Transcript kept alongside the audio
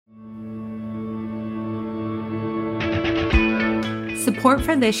Support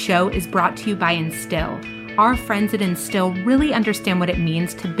for this show is brought to you by Instill. Our friends at Instill really understand what it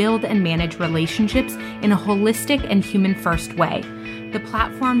means to build and manage relationships in a holistic and human-first way. The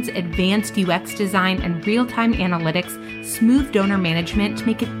platform's advanced UX design and real-time analytics smooth donor management to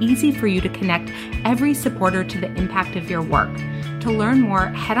make it easy for you to connect every supporter to the impact of your work. To learn more,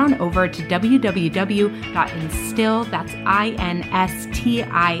 head on over to www.instill, that's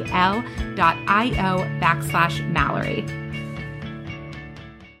instil.io/Mallory.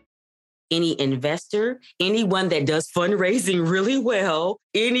 Any investor, anyone that does fundraising really well,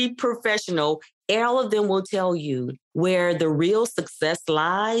 any professional, all of them will tell you where the real success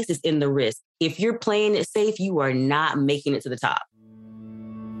lies is in the risk. If you're playing it safe, you are not making it to the top.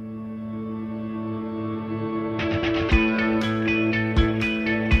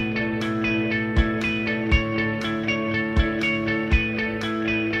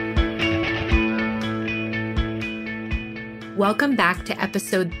 Welcome back to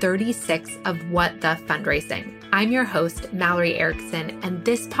episode 36 of What the Fundraising. I'm your host, Mallory Erickson, and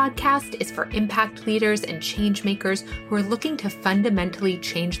this podcast is for impact leaders and change makers who are looking to fundamentally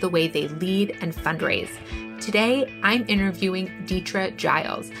change the way they lead and fundraise. Today, I'm interviewing Deetra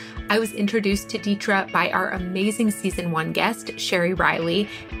Giles. I was introduced to Deetra by our amazing season 1 guest, Sherry Riley,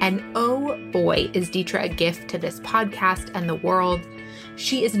 and oh boy, is Deetra a gift to this podcast and the world.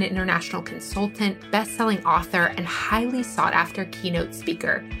 She is an international consultant, best-selling author, and highly sought-after keynote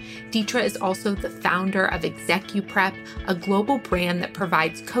speaker. Deetra is also the founder of ExecuPrep, a global brand that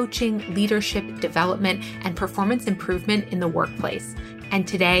provides coaching, leadership, development, and performance improvement in the workplace. And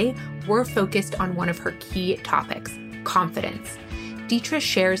today, we're focused on one of her key topics, confidence. Deetra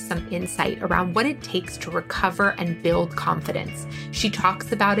shares some insight around what it takes to recover and build confidence. She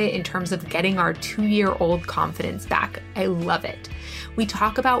talks about it in terms of getting our 2-year-old confidence back. I love it. We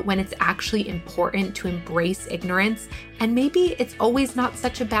talk about when it's actually important to embrace ignorance, and maybe it's always not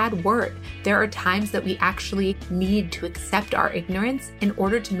such a bad word. There are times that we actually need to accept our ignorance in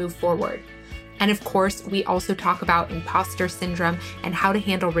order to move forward. And of course, we also talk about imposter syndrome and how to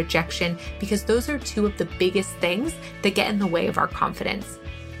handle rejection, because those are two of the biggest things that get in the way of our confidence.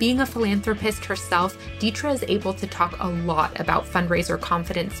 Being a philanthropist herself, Deetra is able to talk a lot about fundraiser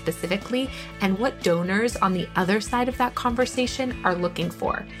confidence specifically and what donors on the other side of that conversation are looking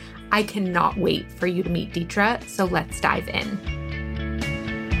for. I cannot wait for you to meet Deetra, so let's dive in.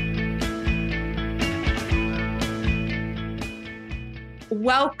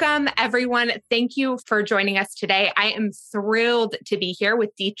 Welcome, everyone. Thank you for joining us today. I am thrilled to be here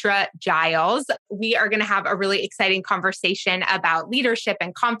with Deetra Giles. We are going to have a really exciting conversation about leadership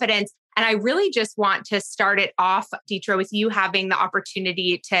and confidence. And I really just want to start it off, Deetra, with you having the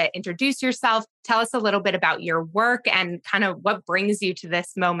opportunity to introduce yourself. Tell us a little bit about your work and kind of what brings you to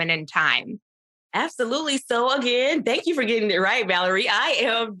this moment in time. Absolutely. So again, thank you for getting it right, Mallory. I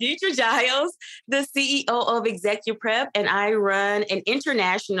am Deetra Giles, the CEO of ExecuPrep, and I run an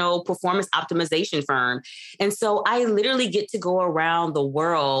international performance optimization firm. And so I literally get to go around the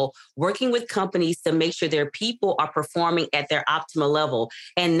world working with companies to make sure their people are performing at their optimal level.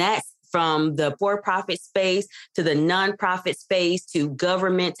 And that's from the for-profit space to the nonprofit space to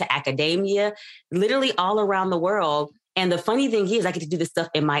government to academia, literally all around the world. And the funny thing is I get to do this stuff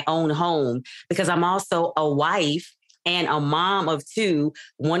in my own home because I'm also a wife and a mom of 2.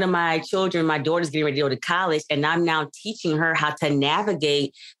 One of my children, my daughter's getting ready to go to college, and I'm now teaching her how to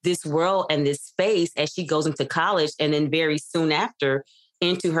navigate this world and this space as she goes into college and then very soon after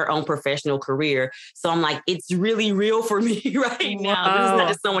into her own professional career. So I'm like, it's really real for me right now. This is not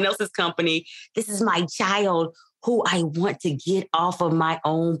just someone else's company. This is my child who I want to get off of my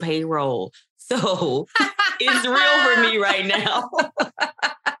own payroll. So it's real for me right now.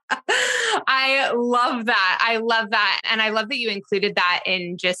 I love that. I love that. And I love that you included that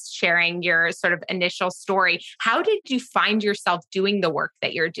in just sharing your sort of initial story. How did you find yourself doing the work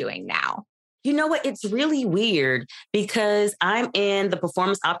that you're doing now? You know what? It's really weird because I'm in the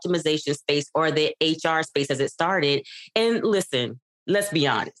performance optimization space or the HR space as it started. And listen, let's be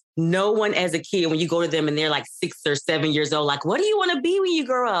honest. No one as a kid, when you go to them and they're like 6 or 7 years old, like, what do you want to be when you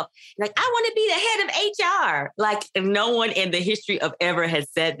grow up? Like, I want to be the head of HR. Like, no one in the history of ever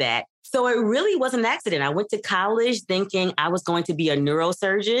has said that. So it really was an accident. I went to college thinking I was going to be a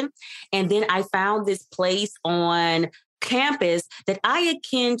neurosurgeon. And then I found this place on campus that I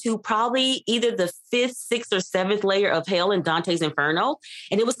akin to probably either the 5th, 6th, or 7th layer of hell in Dante's Inferno.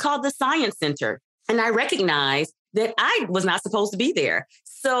 And it was called the Science Center. And I recognized that I was not supposed to be there.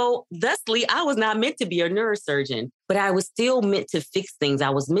 So thusly, I was not meant to be a neurosurgeon, but I was still meant to fix things. I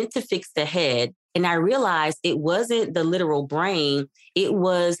was meant to fix the head And I realized it wasn't the literal brain, it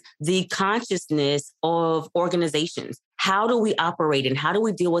was the consciousness of organizations. How do we operate and how do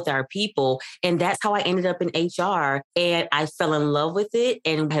we deal with our people? And that's how I ended up in HR. And I fell in love with it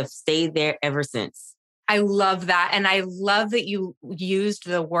and have stayed there ever since. I love that. And I love that you used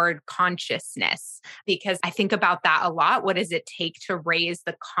the word consciousness, because I think about that a lot. What does it take to raise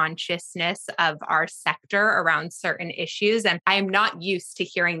the consciousness of our sector around certain issues? And I am not used to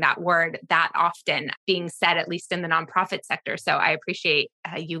hearing that word that often being said, at least in the nonprofit sector. So I appreciate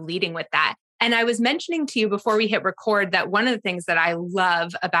you leading with that. And I was mentioning to you before we hit record that one of the things that I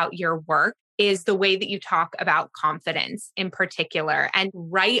love about your work is the way that you talk about confidence in particular. And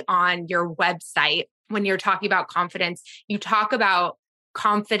right on your website, when you're talking about confidence, you talk about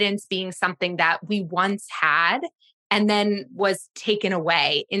confidence being something that we once had and then was taken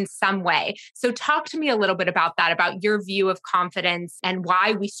away in some way. So talk to me a little bit about that, about your view of confidence and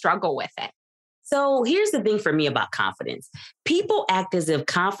why we struggle with it. So here's the thing for me about confidence. People act as if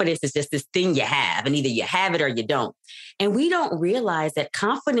confidence is just this thing you have, and either you have it or you don't. And we don't realize that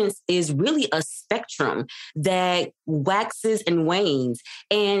confidence is really a spectrum that waxes and wanes.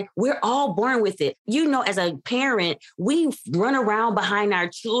 And we're all born with it. You know, as a parent, we run around behind our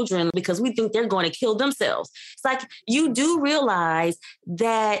children because we think they're going to kill themselves. It's like you do realize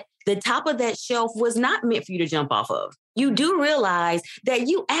that the top of that shelf was not meant for you to jump off of. You do realize that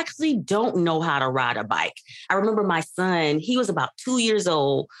you actually don't know how to ride a bike. I remember my son, he was about 2 years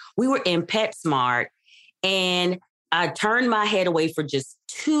old. We were in PetSmart and I turned my head away for just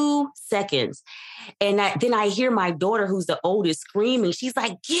 2 seconds. And then I hear my daughter, who's the oldest, screaming. She's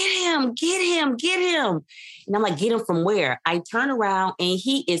like, get him, get him, get him. And I'm like, get him from where? I turn around and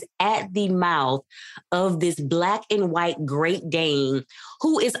he is at the mouth of this black and white Great Dane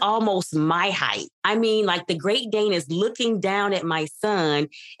who is almost my height. I mean, like the Great Dane is looking down at my son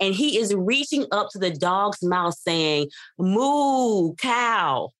and he is reaching up to the dog's mouth saying, moo,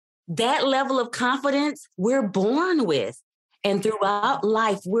 cow. That level of confidence we're born with. And throughout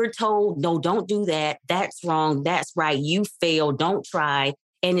life, we're told, no, don't do that. That's wrong. That's right. You failed. Don't try.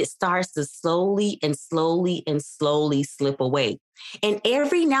 And it starts to slowly and slowly and slowly slip away. And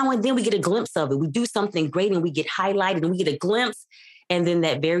every now and then we get a glimpse of it. We do something great and we get highlighted and we get a glimpse. And then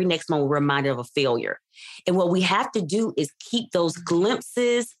that very next moment, we're reminded of a failure. And what we have to do is keep those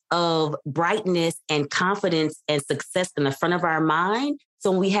glimpses of brightness and confidence and success in the front of our mind. So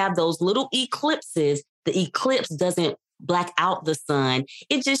when we have those little eclipses, the eclipse doesn't black out the sun.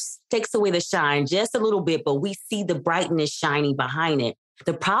 It just takes away the shine just a little bit, but we see the brightness shining behind it.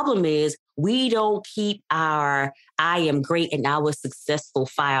 The problem is we don't keep our I am great and I was successful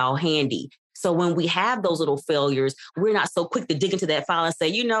file handy. So when we have those little failures, we're not so quick to dig into that file and say,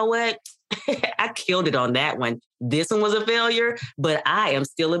 you know what? I killed it on that one. This one was a failure, but I am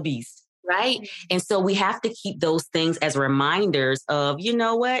still a beast, right? And so we have to keep those things as reminders of, you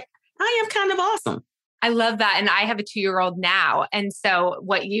know what? I am kind of awesome. I love that. And I have a 2-year-old now. And so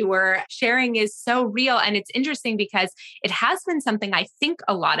what you were sharing is so real. And it's interesting because it has been something I think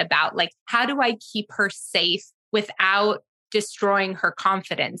a lot about, like, how do I keep her safe without destroying her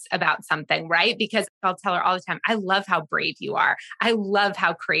confidence about something, right? Because I'll tell her all the time, I love how brave you are. I love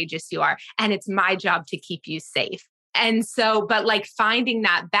how courageous you are. And it's my job to keep you safe. And so, but like finding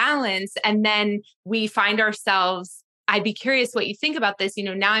that balance, and then we find ourselves, I'd be curious what you think about this. You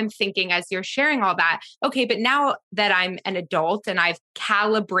know, now I'm thinking as you're sharing all that, okay, but now that I'm an adult and I've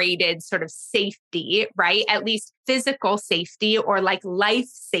calibrated sort of safety, right? At least physical safety or like life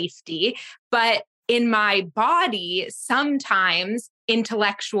safety, but in my body, sometimes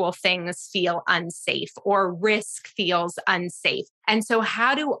intellectual things feel unsafe or risk feels unsafe. And so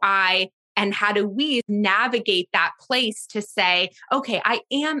how do we navigate that place to say, okay, I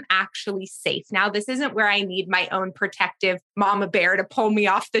am actually safe. Now, this isn't where I need my own protective mama bear to pull me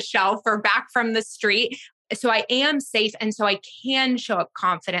off the shelf or back from the street. So I am safe. And so I can show up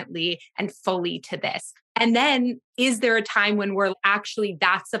confidently and fully to this. And then is there a time when we're actually,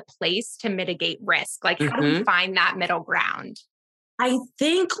 that's a place to mitigate risk? Like, how do we find that middle ground? I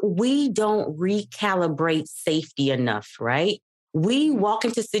think we don't recalibrate safety enough, right? We walk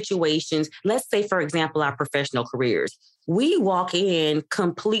into situations, let's say, for example, our professional careers. We walk in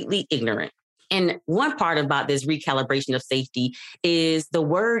completely ignorant. And one part about this recalibration of safety is the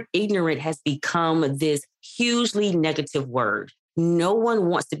word ignorant has become this hugely negative word. No one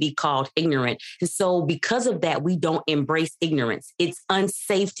wants to be called ignorant. And so because of that, we don't embrace ignorance. It's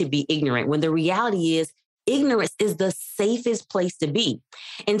unsafe to be ignorant when the reality is ignorance is the safest place to be.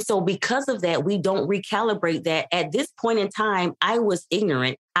 And so because of that, we don't recalibrate that at this point in time, I was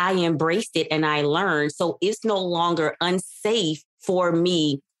ignorant. I embraced it and I learned. So it's no longer unsafe for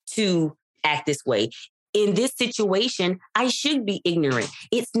me to act this way. In this situation, I should be ignorant.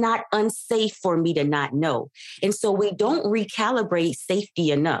 It's not unsafe for me to not know. And so we don't recalibrate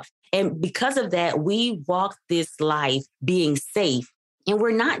safety enough. And because of that, we walk this life being safe, and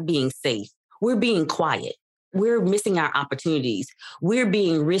we're not being safe. We're being quiet. We're missing our opportunities. We're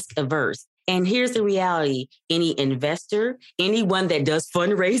being risk averse. And here's the reality. Any investor, anyone that does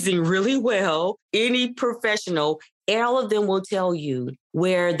fundraising really well, any professional, all of them will tell you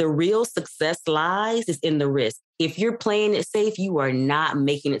where the real success lies is in the risk. If you're playing it safe, you are not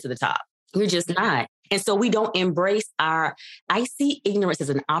making it to the top. You're just not. And so we don't embrace I see ignorance as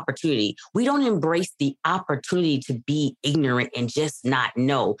an opportunity. We don't embrace the opportunity to be ignorant and just not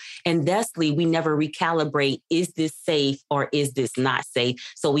know. And thusly, we never recalibrate, is this safe or is this not safe?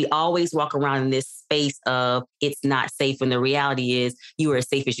 So we always walk around in this space of it's not safe when the reality is you are as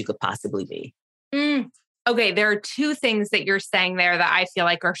safe as you could possibly be. Okay, there are two things that you're saying there that I feel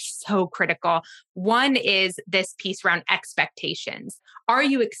like are so critical. One is this piece around expectations. Are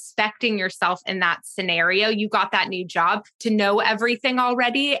you expecting yourself in that scenario? You got that new job to know everything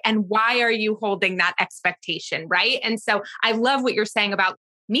already. And why are you holding that expectation, right? And so I love what you're saying about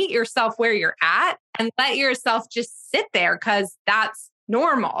meet yourself where you're at and let yourself just sit there because that's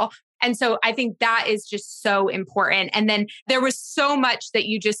normal. And so I think that is just so important. And then there was so much that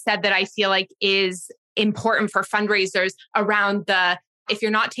you just said that I feel like is important for fundraisers around if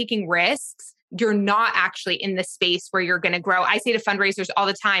you're not taking risks, you're not actually in the space where you're going to grow. I say to fundraisers all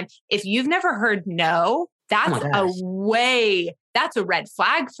the time, if you've never heard no, that's that's a red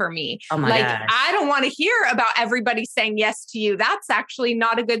flag for me. Oh my gosh. I don't want to hear about everybody saying yes to you. That's actually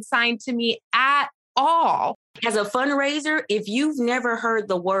not a good sign to me at all. As a fundraiser, if you've never heard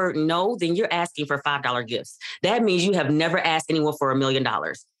the word no, then you're asking for $5 gifts. That means you have never asked anyone for $1 million.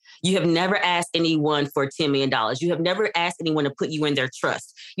 You have never asked anyone for $10 million. You have never asked anyone to put you in their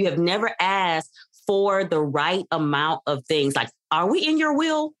trust. You have never asked for the right amount of things. Like, are we in your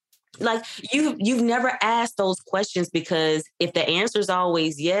will? Like you've never asked those questions, because if the answer is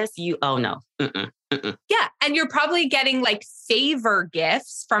always yes, oh no. Yeah. And you're probably getting like favor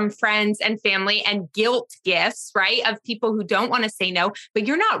gifts from friends and family and guilt gifts, right? Of people who don't want to say no, but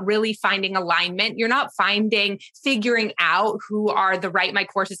you're not really finding alignment. You're not figuring out who are the right, my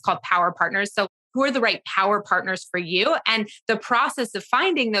course is called Power Partners. So who are the right power partners for you? And the process of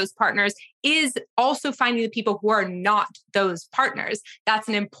finding those partners is also finding the people who are not those partners. That's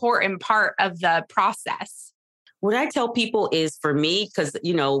an important part of the process. What I tell people is, for me, because,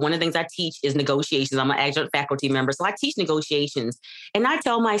 one of the things I teach is negotiations. I'm an adjunct faculty member, so I teach negotiations. And I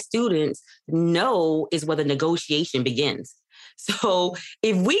tell my students, no is where the negotiation begins. So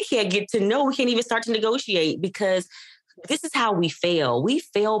if we can't get to no, we can't even start to negotiate, because this is how we fail. We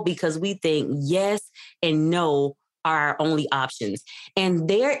fail because we think yes and no are our only options. And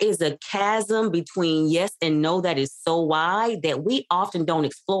there is a chasm between yes and no that is so wide that we often don't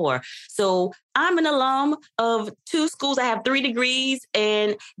explore. So I'm an alum of 2 schools. I have 3 degrees,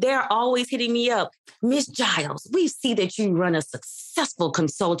 and they're always hitting me up. Miss Giles, we see that you run a successful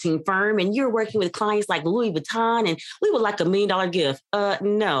consulting firm and you're working with clients like Louis Vuitton, and we would like $1 million gift.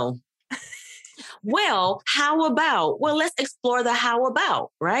 No. Well, how about? Well, let's explore the how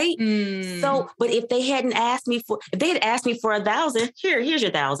about, right? So, but if they had asked me for 1,000, here's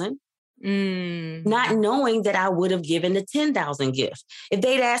your 1,000. Not knowing that I would have given the 10,000 gift. If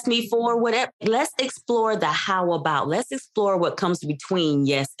they'd asked me for whatever, let's explore the how about. Let's explore what comes between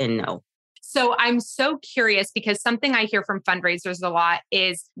yes and no. So I'm so curious, because something I hear from fundraisers a lot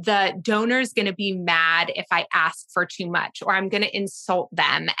is the donor's going to be mad if I ask for too much, or I'm going to insult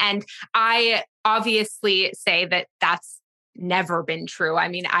them. And I obviously say that that's never been true. I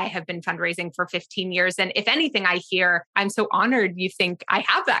mean, I have been fundraising for 15 years. And if anything, I hear, I'm so honored you think I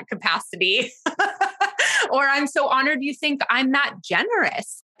have that capacity. Or I'm so honored you think I'm that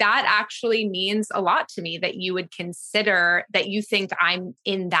generous. That actually means a lot to me, that you would consider that you think I'm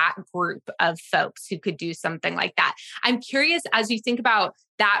in that group of folks who could do something like that. I'm curious, as you think about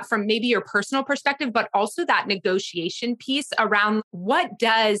that from maybe your personal perspective, but also that negotiation piece around, what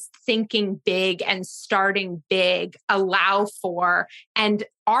does thinking big and starting big allow for? And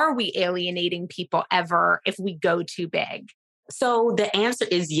are we alienating people ever if we go too big? So the answer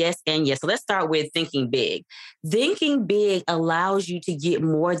is yes and yes. So let's start with thinking big. Thinking big allows you to get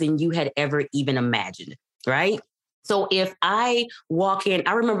more than you had ever even imagined, right? So if I walk in,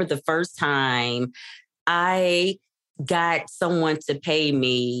 I remember the first time I got someone to pay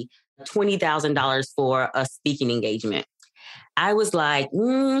me $20,000 for a speaking engagement. I was like,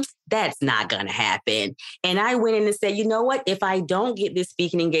 that's not going to happen. And I went in and said, you know what? If I don't get this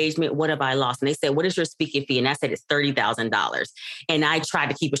speaking engagement, what have I lost? And they said, what is your speaking fee? And I said, it's $30,000. And I tried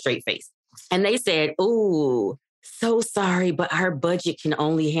to keep a straight face. And they said, "Ooh, so sorry, but our budget can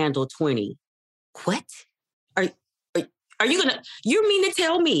only handle 20." What? Are, are you mean to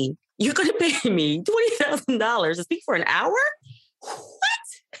tell me you're going to pay me $20,000 to speak for an hour?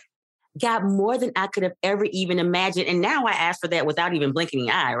 What? Got more than I could have ever even imagined. And now I ask for that without even blinking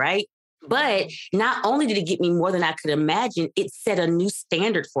an eye, right? But not only did it get me more than I could imagine, it set a new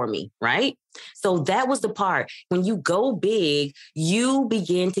standard for me, right? So that was the part. When you go big, you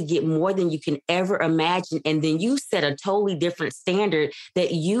begin to get more than you can ever imagine. And then you set a totally different standard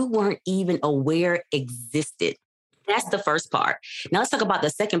that you weren't even aware existed. That's the first part. Now let's talk about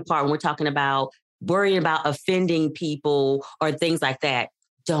the second part when we're talking about worrying about offending people or things like that.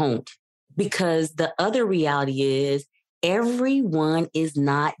 Don't. Because the other reality is, everyone is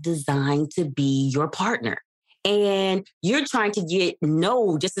not designed to be your partner. And you're trying to get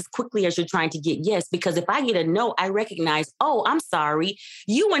no just as quickly as you're trying to get yes. Because if I get a no, I recognize, oh, I'm sorry,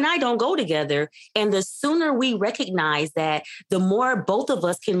 you and I don't go together. And the sooner we recognize that, the more both of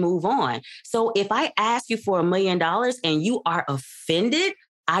us can move on. So if I ask you for $1 million and you are offended,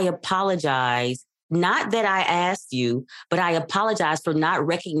 I apologize. Not that I asked you, but I apologize for not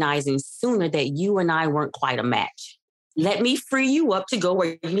recognizing sooner that you and I weren't quite a match. Let me free you up to go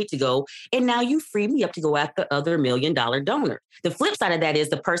where you need to go. And now you free me up to go after the other $1 million donor. The flip side of that is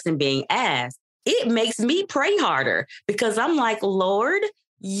the person being asked. It makes me pray harder because I'm like, Lord,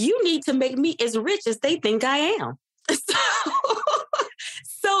 you need to make me as rich as they think I am.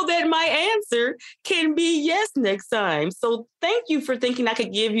 So that my answer can be yes next time. So thank you for thinking I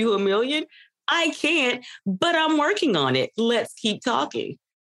could give you $1 million. I can't, but I'm working on it. Let's keep talking.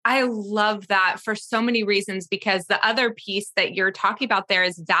 I love that for so many reasons, because the other piece that you're talking about there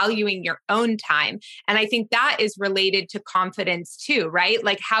is valuing your own time. And I think that is related to confidence too, right?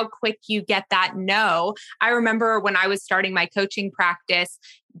 Like how quick you get that no. I remember when I was starting my coaching practice,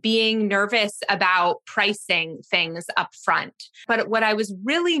 being nervous about pricing things up front. But what I was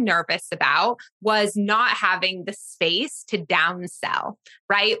really nervous about was not having the space to downsell,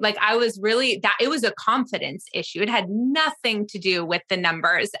 right? Like I was really, that it was a confidence issue. It had nothing to do with the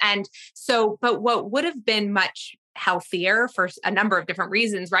numbers. And so, but what would have been much healthier for a number of different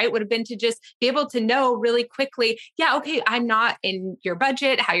reasons, right, would have been to just be able to know really quickly, yeah, okay, I'm not in your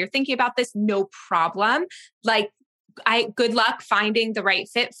budget, how you're thinking about this, no problem. Like, good luck finding the right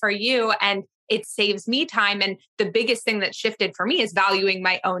fit for you. And it saves me time. And the biggest thing that shifted for me is valuing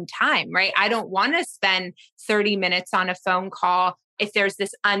my own time, right? I don't want to spend 30 minutes on a phone call if there's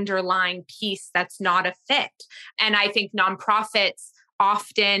this underlying piece that's not a fit. And I think nonprofits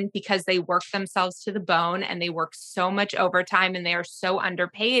often, because they work themselves to the bone and they work so much overtime and they are so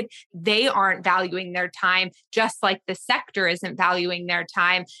underpaid, they aren't valuing their time, just like the sector isn't valuing their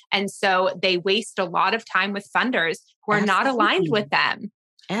time. And so they waste a lot of time with funders who are not aligned with them.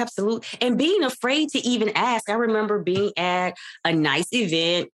 Absolutely. And being afraid to even ask. I remember being at a nice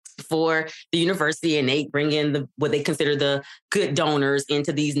event for the university, and they bring in what they consider the good donors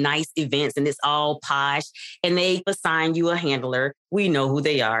into these nice events, and it's all posh, and they assign you a handler. We know who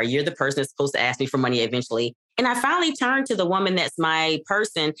they are. You're the person that's supposed to ask me for money eventually. And I finally turned to the woman that's my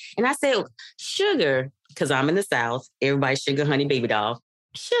person, and I said, Sugar, because I'm in the South, everybody's sugar, honey, baby doll.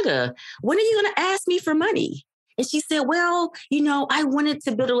 Sugar, when are you going to ask me for money? And she said, well, I wanted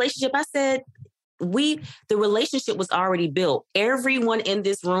to build a relationship. I said, the relationship was already built. Everyone in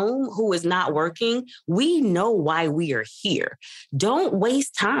this room who is not working, we know why we are here. Don't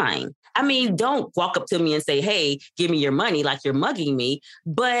waste time. I mean, don't walk up to me and say, hey, give me your money like you're mugging me,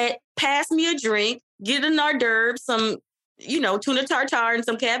 but pass me a drink, get an hors d'oeuvre, some tuna tartare and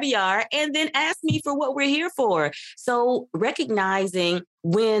some caviar, and then ask me for what we're here for. So recognizing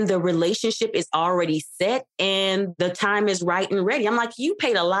when the relationship is already set and the time is right and ready. I'm like, you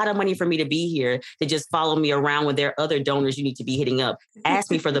paid a lot of money for me to be here to just follow me around when there are other donors you need to be hitting up.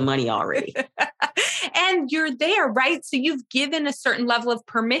 Ask me for the money already. And you're there, right? So you've given a certain level of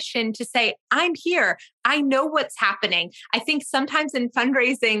permission to say, I'm here. I know what's happening. I think sometimes in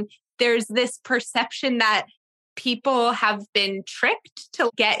fundraising, there's this perception that people have been tricked to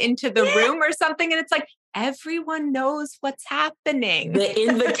get into the room or something. And it's like, everyone knows what's happening. The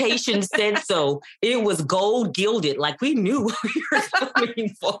invitation said so. It was gold gilded. Like we knew what we were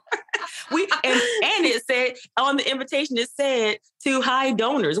coming for. And it said on the invitation, it said to high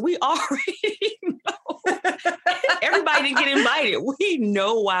donors. We already know. Everybody didn't get invited. We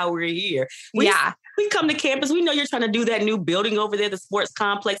know why we're here. We come to campus. We know you're trying to do that new building over there, the sports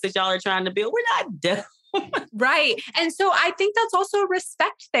complex that y'all are trying to build. We're not done. Right. And so I think that's also a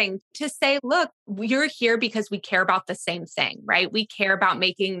respect thing to say, look, you're here because we care about the same thing, right? We care about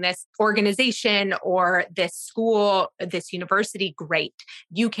making this organization or this school, this university great.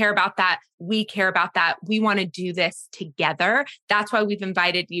 You care about that. We care about that. We want to do this together. That's why we've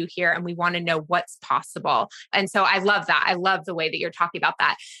invited you here and we want to know what's possible. And so I love that. I love the way that you're talking about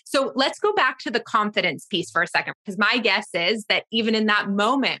that. So let's go back to the confidence piece for a second, because my guess is that even in that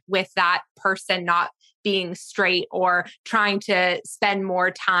moment with that person not being straight or trying to spend more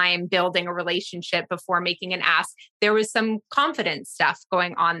time building a relationship before making an ask, there was some confidence stuff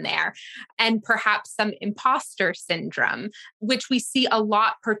going on there and perhaps some imposter syndrome, which we see a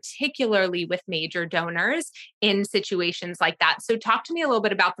lot, particularly with major donors in situations like that. So talk to me a little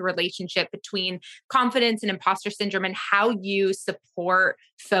bit about the relationship between confidence and imposter syndrome and how you support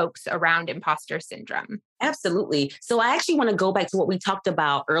folks around imposter syndrome. Absolutely. So I actually want to go back to what we talked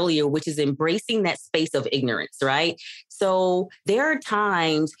about earlier, which is embracing that space of ignorance, right? So there are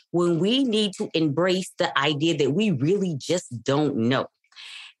times when we need to embrace the idea that we really just don't know.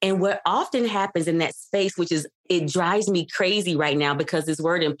 And what often happens in that space, which is, it drives me crazy right now because this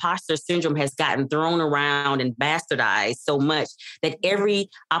word imposter syndrome has gotten thrown around and bastardized so much that every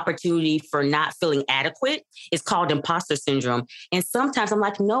opportunity for not feeling adequate is called imposter syndrome. And sometimes I'm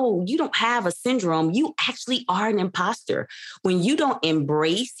like, no, you don't have a syndrome. You actually are an imposter. When you don't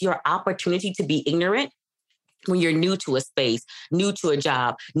embrace your opportunity to be ignorant, when you're new to a space, new to a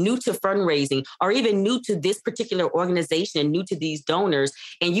job, new to fundraising, or even new to this particular organization, new to these donors,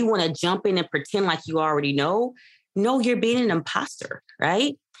 and you want to jump in and pretend like you already know, no, you're being an imposter,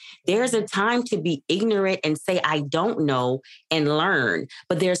 right? There's a time to be ignorant and say, I don't know, and learn.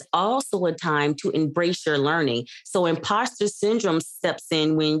 But there's also a time to embrace your learning. So imposter syndrome steps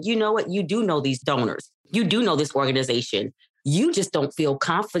in when you know what, you do know these donors. You do know this organization. You just don't feel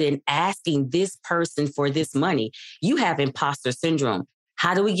confident asking this person for this money. You have imposter syndrome.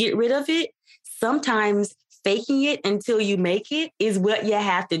 How do we get rid of it? Sometimes faking it until you make it is what you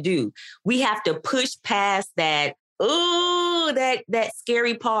have to do. We have to push past that, that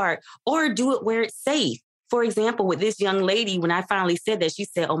scary part, or do it where it's safe. For example, with this young lady, when I finally said that, she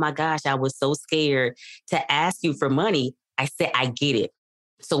said, oh my gosh, I was so scared to ask you for money. I said, I get it.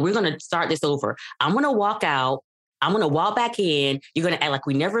 So we're going to start this over. I'm going to walk out. I'm going to walk back in. You're going to act like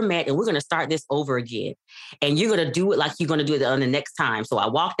we never met, and we're going to start this over again. And you're going to do it like you're going to do it on the next time. So I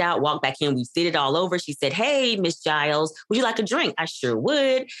walked out, walked back in. We did it all over. She said, hey, Miss Giles, would you like a drink? I sure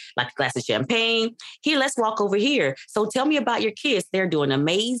would. Like a glass of champagne. Here, let's walk over here. So tell me about your kids. They're doing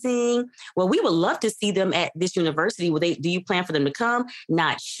amazing. Well, we would love to see them at this university. Do you plan for them to come?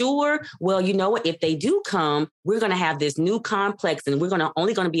 Not sure. Well, you know what? If they do come, we're going to have this new complex, and we're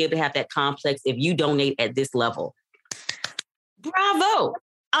only going to be able to have that complex if you donate at this level. Bravo.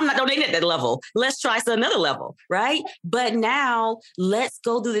 I'm not donating at that level. Let's try another level, right? But now let's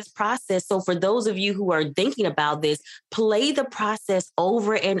go through this process. So for those of you who are thinking about this, play the process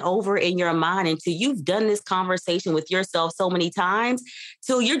over and over in your mind until you've done this conversation with yourself so many times,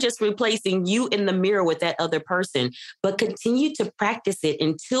 till you're just replacing you in the mirror with that other person. But continue to practice it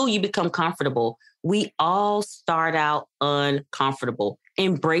until you become comfortable. We all start out uncomfortable.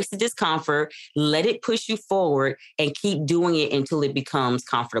 Embrace the discomfort, let it push you forward, and keep doing it until it becomes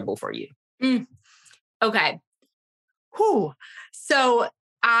comfortable for you. Okay. Whew. So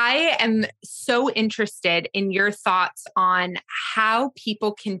I am so interested in your thoughts on how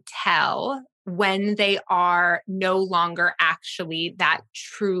people can tell when they are no longer actually that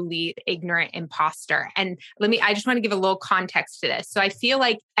truly ignorant imposter. And I just want to give a little context to this. So I feel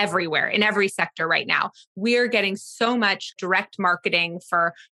like everywhere, in every sector right now, we're getting so much direct marketing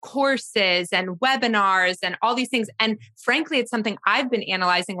for courses and webinars and all these things. And frankly, it's something I've been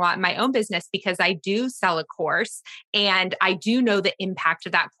analyzing a lot in my own business because I do sell a course and I do know the impact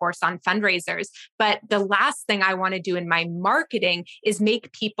of that course on fundraisers. But the last thing I want to do in my marketing is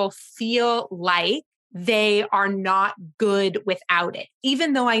make people feel like they are not good without it.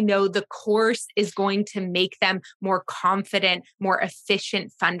 Even though I know the course is going to make them more confident, more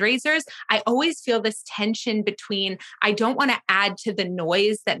efficient fundraisers, I always feel this tension between, I don't want to add to the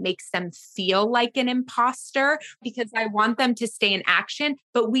noise that makes them feel like an imposter because I want them to stay in action.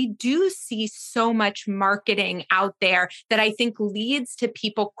 But we do see so much marketing out there that I think leads to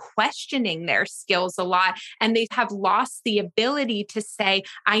people questioning their skills a lot. And they have lost the ability to say,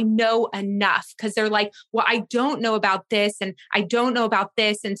 I know enough, because they're like, well, I don't know about this and I don't know about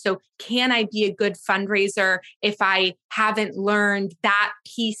this. And so can I be a good fundraiser if I haven't learned that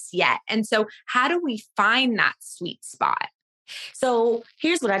piece yet? And so how do we find that sweet spot? So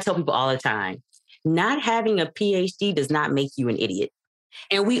here's what I tell people all the time. Not having a PhD does not make you an idiot.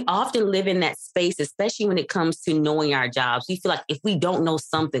 And we often live in that space, especially when it comes to knowing our jobs. We feel like if we don't know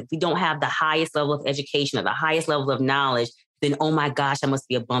something, if we don't have the highest level of education or the highest level of knowledge, then, oh my gosh, I must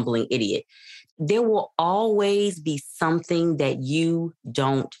be a bumbling idiot. There will always be something that you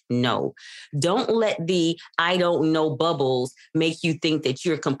don't know. Don't let the I don't know bubbles make you think that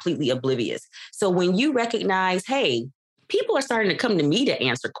you're completely oblivious. So when you recognize, hey, people are starting to come to me to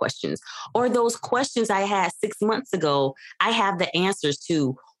answer questions, or those questions I had 6 months ago, I have the answers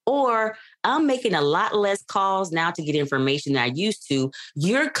to, or I'm making a lot less calls now to get information than I used to.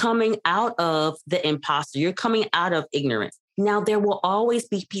 You're coming out of the imposter. You're coming out of ignorance. Now, there will always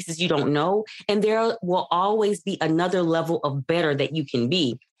be pieces you don't know, and there will always be another level of better that you can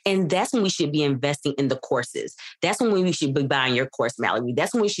be. And that's when we should be investing in the courses. That's when we should be buying your course, Mallory.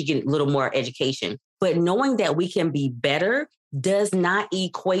 That's when we should get a little more education. But knowing that we can be better does not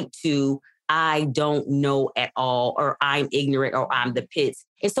equate to I don't know at all, or I'm ignorant, or I'm the pits.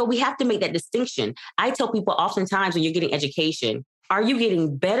 And so we have to make that distinction. I tell people oftentimes when you're getting education, are you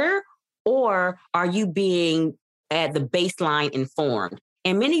getting better, or are you being at the baseline informed?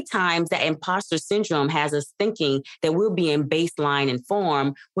 And many times that imposter syndrome has us thinking that we're being baseline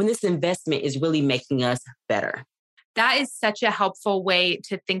informed when this investment is really making us better. That is such a helpful way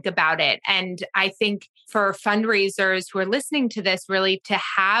to think about it. And I think for fundraisers who are listening to this, really to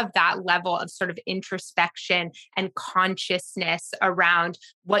have that level of sort of introspection and consciousness around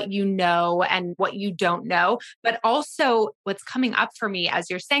what you know and what you don't know. But also what's coming up for me as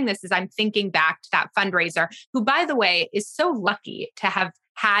you're saying this is I'm thinking back to that fundraiser who, by the way, is so lucky to have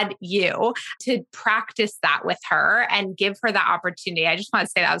had you to practice that with her and give her the opportunity. I just want to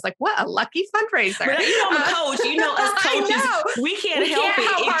say that I was like, what a lucky fundraiser. But you know, I'm a coach. You know, us coaches, we can't help it.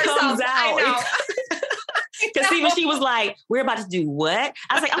 It comes out. Because even she was like, we're about to do what?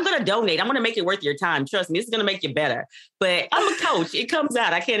 I was like, I'm going to donate. I'm going to make it worth your time. Trust me, it's going to make you better. But I'm a coach. It comes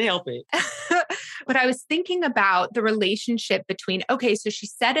out. I can't help it. But I was thinking about the relationship between, okay, so she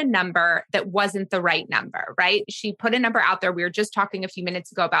said a number that wasn't the right number, right? She put a number out there. We were just talking a few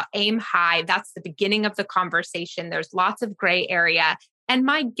minutes ago about aim high. That's the beginning of the conversation. There's lots of gray area. And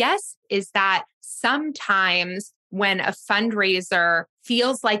my guess is that sometimes when a fundraiser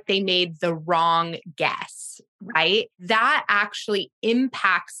feels like they made the wrong guess, right? That actually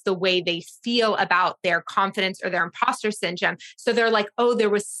impacts the way they feel about their confidence or their imposter syndrome. So they're like, oh, there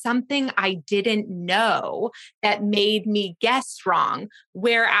was something I didn't know that made me guess wrong.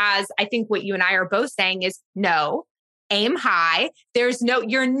 Whereas I think what you and I are both saying is no. Aim high.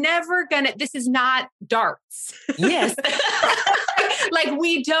 You're never this is not darts. Yes. Like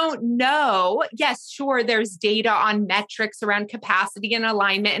we don't know. Yes, sure, there's data on metrics around capacity and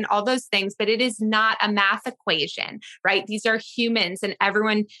alignment and all those things, but it is not a math equation, right? These are humans and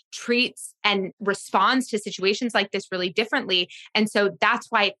everyone treats and responds to situations like this really differently. And so that's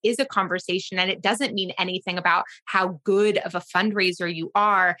why it is a conversation, and it doesn't mean anything about how good of a fundraiser you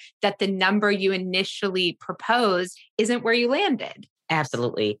are, that the number you initially proposed isn't where you landed.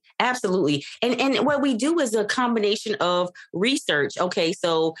 Absolutely. Absolutely. And what we do is a combination of research. Okay.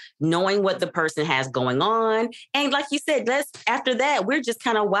 So knowing what the person has going on. And like you said, after that, we're just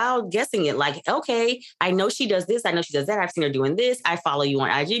kind of wild guessing it. Like, okay, I know she does this. I know she does that. I've seen her doing this. I follow you on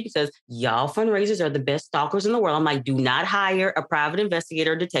IG because y'all fundraisers are the best stalkers in the world. I'm like, do not hire a private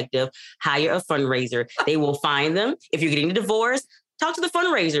investigator or detective, hire a fundraiser. They will find them. If you're getting a divorce, talk to the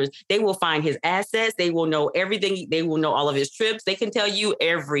fundraisers. They will find his assets. They will know everything. They will know all of his trips. They can tell you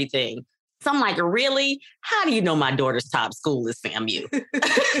everything. So I'm like, really? How do you know my daughter's top school is FAMU? But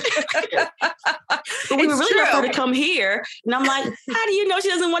we were really not going to come here. And I'm like, how do you know she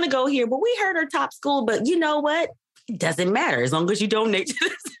doesn't want to go here? But we heard her top school. But you know what? It doesn't matter as long as you donate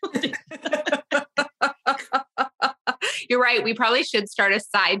to this. You're right. We probably should start a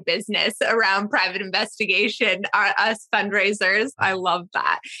side business around private investigation, us fundraisers. I love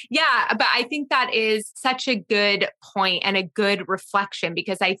that. Yeah, but I think that is such a good point and a good reflection,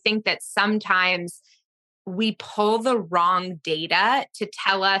 because I think that sometimes we pull the wrong data to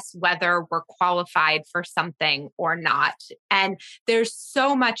tell us whether we're qualified for something or not. And there's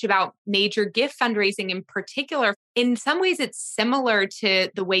so much about major gift fundraising in particular. In some ways, it's similar to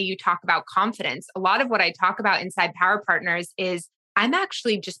the way you talk about confidence. A lot of what I talk about inside Power Partners is I'm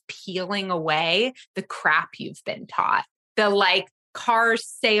actually just peeling away the crap you've been taught. The car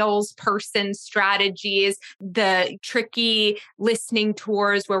salesperson strategies, the tricky listening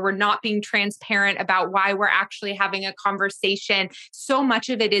tours where we're not being transparent about why we're actually having a conversation. So much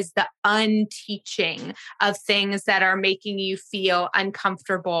of it is the unteaching of things that are making you feel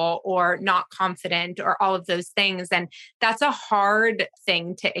uncomfortable or not confident or all of those things. And that's a hard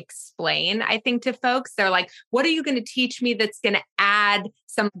thing to explain, I think, to folks. They're like, what are you going to teach me that's going to add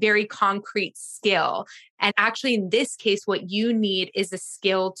some very concrete skill? And actually, in this case, what you need is a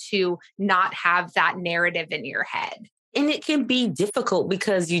skill to not have that narrative in your head. And it can be difficult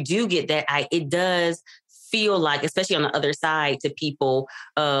because you do get that. It does feel like, especially on the other side to people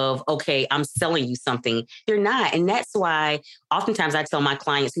of, okay, I'm selling you something. You're not. And that's why oftentimes I tell my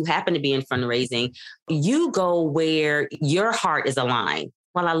clients who happen to be in fundraising, you go where your heart is aligned.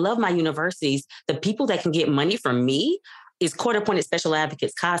 While I love my universities, the people that can get money from me is Court Appointed Special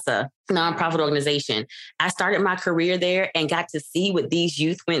Advocates, CASA, nonprofit organization. I started my career there and got to see what these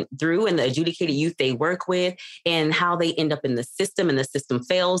youth went through and the adjudicated youth they work with and how they end up in the system and the system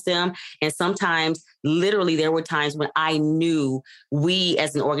fails them. And sometimes, literally, there were times when I knew we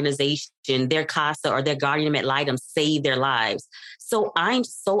as an organization, their CASA or their guardian ad litem saved their lives. So I'm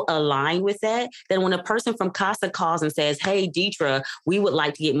so aligned with that when a person from CASA calls and says, hey, Deetra, we would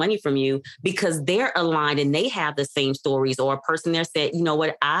like to get money from you, because they're aligned and they have the same stories, or a person there said, you know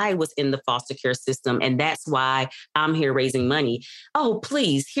what, I was in the foster care system and that's why I'm here raising money. Oh,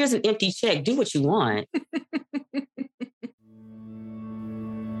 please, here's an empty check. Do what you want.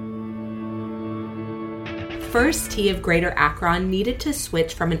 First Tee of Greater Akron needed to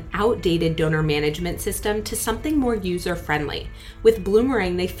switch from an outdated donor management system to something more user-friendly. With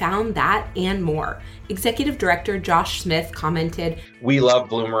Bloomerang, they found that and more. Executive Director Josh Smith commented, "We love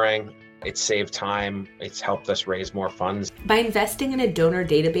Bloomerang. It's saved time. It's helped us raise more funds." By investing in a donor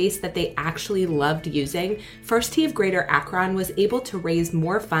database that they actually loved using, First Tee of Greater Akron was able to raise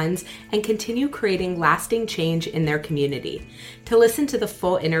more funds and continue creating lasting change in their community. To listen to the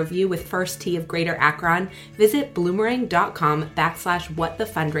full interview with First Tee of Greater Akron, visit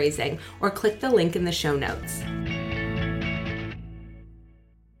bloomerang.com/whatthefundraising or click the link in the show notes.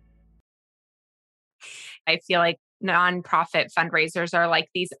 I feel like nonprofit fundraisers are like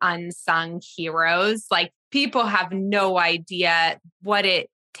these unsung heroes. Like, people have no idea what it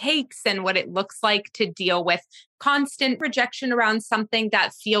takes and what it looks like to deal with constant rejection around something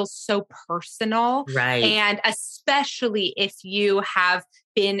that feels so personal. Right. And especially if you have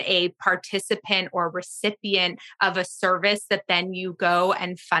been a participant or recipient of a service that then you go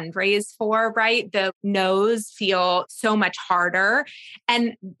and fundraise for, right? The no's feel so much harder.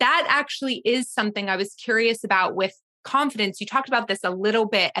 And that actually is something I was curious about with confidence. You talked about this a little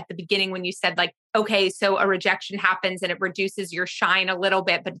bit at the beginning when you said, like, okay, so a rejection happens and it reduces your shine a little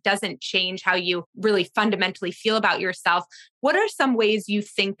bit, but it doesn't change how you really fundamentally feel about yourself. What are some ways you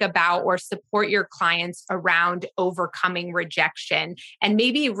think about or support your clients around overcoming rejection, and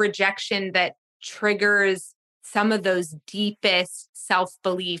maybe rejection that triggers some of those deepest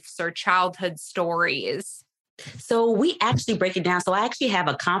self-beliefs or childhood stories? So we actually break it down. So I actually have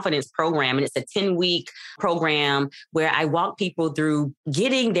a confidence program, and it's a 10-week program where I walk people through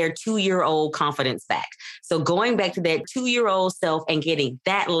getting their 2-year-old confidence back. So going back to that 2-year-old self and getting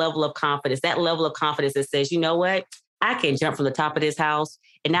that level of confidence that says, you know what, I can jump from the top of this house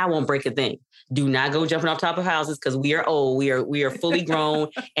and I won't break a thing. Do not go jumping off top of houses, because we are old. We are fully grown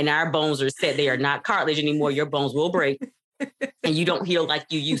and our bones are set. They are not cartilage anymore. Your bones will break. And you don't heal like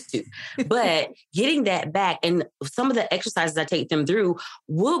you used to. But getting that back, and some of the exercises I take them through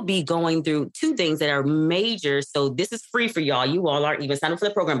will be going through 2 things that are major. So this is free for y'all. You all aren't even signed up for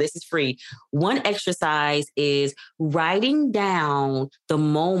the program. This is free. One exercise is writing down the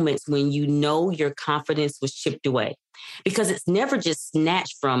moments when you know your confidence was chipped away. Because it's never just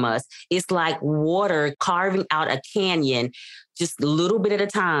snatched from us. It's like water carving out a canyon, just a little bit at a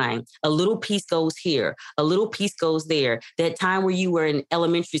time. A little piece goes here, a little piece goes there. That time where you were in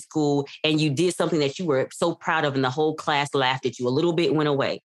elementary school and you did something that you were so proud of and the whole class laughed at you, a little bit went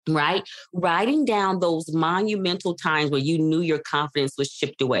away, right? Writing down those monumental times where you knew your confidence was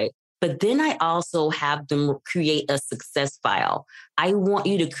chipped away. But then I also have them create a success file. I want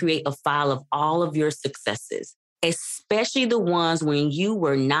you to create a file of all of your successes, especially the ones when you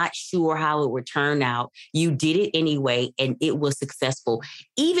were not sure how it would turn out. You did it anyway, and it was successful,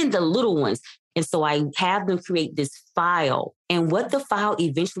 even the little ones. And so I have them create this file. And what the file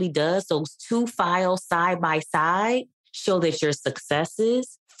eventually does, those 2 files side by side, show that your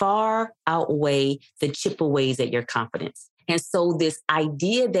successes far outweigh the chip aways at your confidence. And so this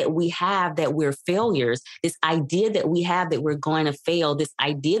idea that we have that we're failures, this idea that we have that we're going to fail, this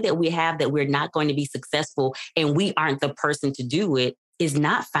idea that we have that we're not going to be successful and we aren't the person to do it is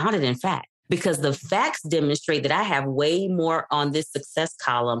not founded in fact, because the facts demonstrate that I have way more on this success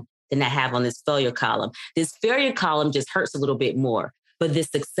column than I have on this failure column. This failure column just hurts a little bit more, but this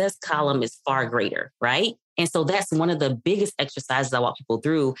success column is far greater, right? And so that's one of the biggest exercises I walk people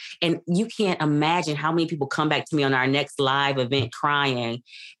through. And you can't imagine how many people come back to me on our next live event crying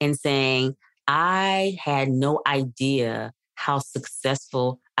and saying, I had no idea how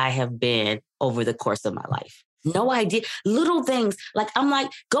successful I have been over the course of my life. No idea. Little things like, I'm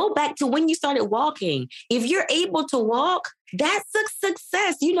like, go back to when you started walking. If you're able to walk, that's a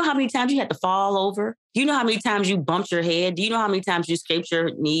success. You know how many times you had to fall over? You know how many times you bumped your head? Do you know how many times you scraped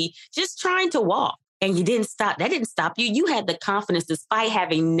your knee just trying to walk? And you didn't stop. That didn't stop you. You had the confidence, despite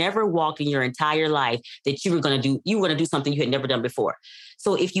having never walked in your entire life, that you were going to do something you had never done before.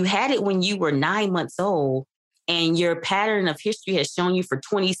 So if you had it when you were 9 months old and your pattern of history has shown you for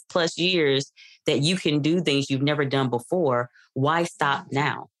 20 plus years that you can do things you've never done before, why stop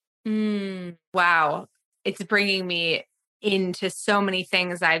now? Wow. It's bringing me into so many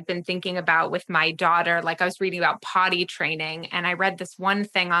things I've been thinking about with my daughter. Like I was reading about potty training and I read this one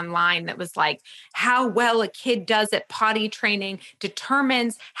thing online that was like, how well a kid does at potty training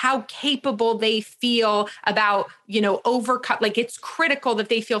determines how capable they feel about, like it's critical that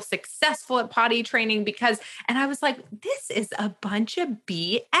they feel successful at potty training and I was like, this is a bunch of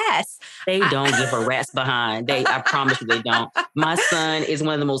BS. They don't give a rat's behind. I promise you they don't. My son is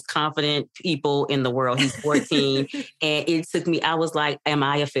one of the most confident people in the world. He's 14 and it took me, I was like, am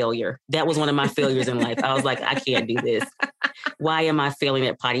I a failure? That was one of my failures in life. I was like, I can't do this. Why am I failing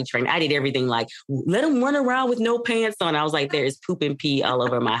at potty training? I did everything like, let him run around with no pants on. I was like, there is poop and pee all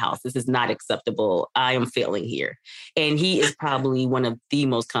over my house. This is not acceptable. I am failing here. And he is probably one of the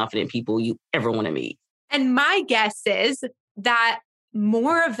most confident people you ever want to meet. And my guess is that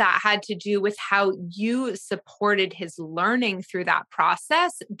more of that had to do with how you supported his learning through that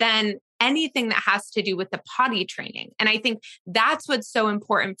process than anything that has to do with the potty training. And I think that's what's so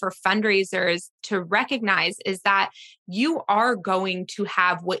important for fundraisers to recognize is that you are going to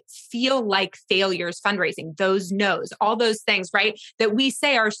have what feel like failures fundraising, those no's, all those things, right? That we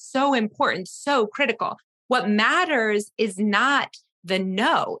say are so important, so critical. What matters is not the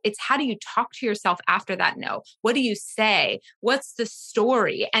no. It's how do you talk to yourself after that no? What do you say? What's the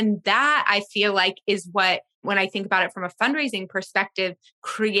story? And that I feel like is what, when I think about it from a fundraising perspective,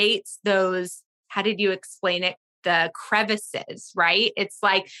 creates those, how did you explain it? The crevices, right? It's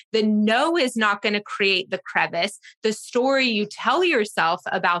like the no is not going to create the crevice. The story you tell yourself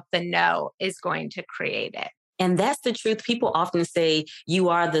about the no is going to create it. And that's the truth. People often say you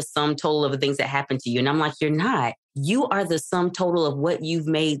are the sum total of the things that happen to you. And I'm like, you're not. You are the sum total of what you've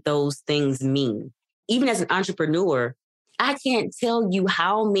made those things mean. Even as an entrepreneur, I can't tell you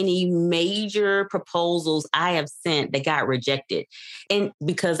how many major proposals I have sent that got rejected. And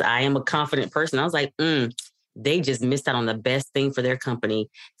because I am a confident person, I was like, they just missed out on the best thing for their company.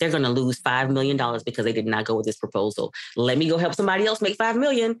 They're going to lose $5 million because they did not go with this proposal. Let me go help somebody else make $5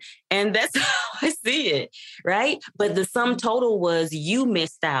 million. And that's how I see it, right? But the sum total was you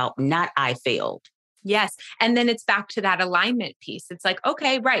missed out, not I failed. Yes. And then it's back to that alignment piece. It's like,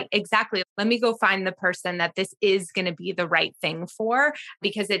 okay, right, exactly. Let me go find the person that this is going to be the right thing for,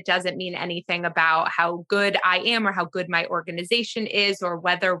 because it doesn't mean anything about how good I am or how good my organization is or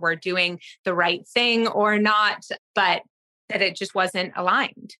whether we're doing the right thing or not, but that it just wasn't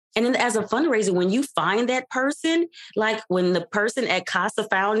aligned. And then as a fundraiser, when you find that person, like when the person at CASA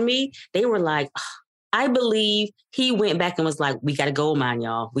found me, they were like, I believe he went back and was like, we got a gold mine,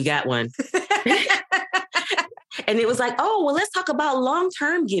 y'all. We got one. And it was like, oh, well, let's talk about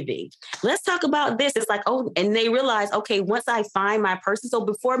long-term giving. Let's talk about this. It's like, oh, and they realized, okay, once I find my person. So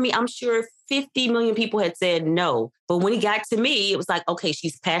before me, I'm sure 50 million people had said no. But when it got to me, it was like, okay,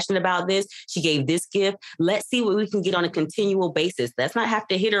 she's passionate about this. She gave this gift. Let's see what we can get on a continual basis. Let's not have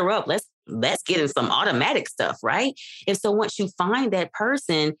to hit her up. Let's get in some automatic stuff, right? And so once you find that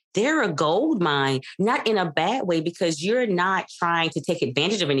person, they're a gold mine, not in a bad way, because you're not trying to take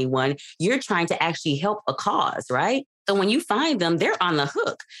advantage of anyone. You're trying to actually help a cause, right? So when you find them, they're on the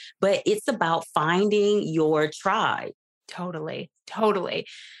hook. But it's about finding your tribe. Totally.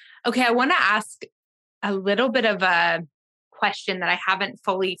 Okay, I want to ask a little bit of a question that I haven't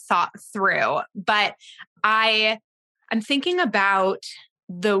fully thought through, but I'm thinking about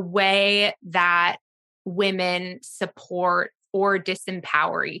the way that women support or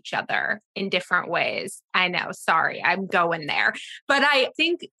disempower each other in different ways. I know, sorry, I'm going there. But I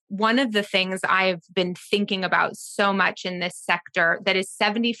think one of the things I've been thinking about so much in this sector that is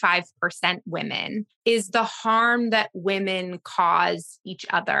 75% women is the harm that women cause each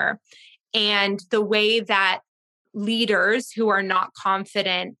other and the way that leaders who are not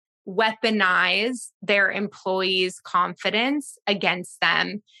confident weaponize their employees' confidence against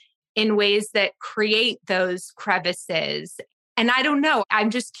them in ways that create those crevices. And I don't know, I'm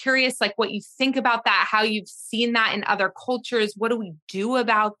just curious, like what you think about that, how you've seen that in other cultures. What do we do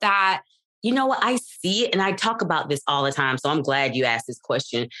about that? You know what? I see it and I talk about this all the time. So I'm glad you asked this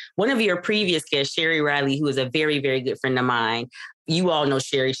question. One of your previous guests, Sherry Riley, who is a very, very good friend of mine. You all know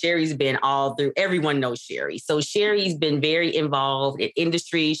Sherry. Sherry's been all through, everyone knows Sherry. So Sherry's been very involved in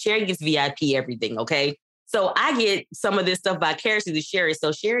industry. Sherry gets VIP everything, okay? So I get some of this stuff vicariously to Sherry.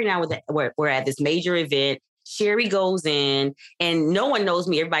 So Sherry and I we're at this major event. Sherry goes in and no one knows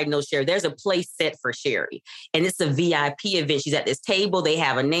me. Everybody knows Sherry. There's a place set for Sherry and it's a VIP event. She's at this table. They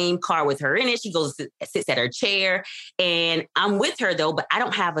have a name card with her in it. She goes, sits at her chair and I'm with her though, but I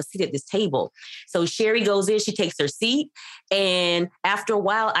don't have a seat at this table. So Sherry goes in, she takes her seat. And after a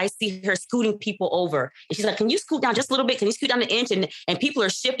while, I see her scooting people over. And she's like, can you scoot down just a little bit? Can you scoot down an inch? And people are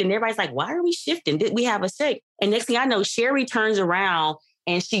shifting. Everybody's like, why are we shifting? Did we have a shake? And next thing I know, Sherry turns around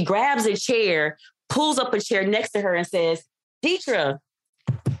and she grabs a chair, pulls up a chair next to her and says, Deetra,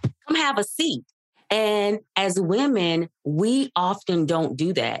 come have a seat. And as women, we often don't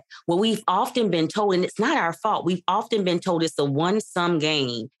do that. Well, we've often been told, and it's not our fault, we've often been told it's a one-sum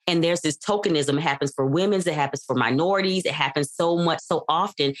game. And there's this tokenism. It happens for women, it happens for minorities. It happens so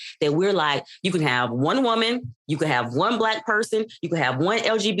often that we're like, you can have one woman, you can have one Black person, you can have one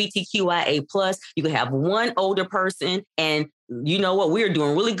LGBTQIA+, you can have one older person. And you know what? We're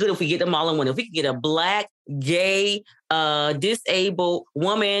doing really good if we get them all in one. If we could get a Black, gay, disabled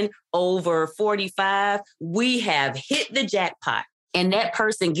woman over 45, we have hit the jackpot. And that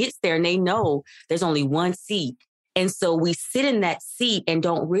person gets there and they know there's only one seat. And so we sit in that seat and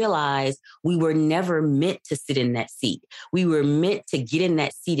don't realize we were never meant to sit in that seat. We were meant to get in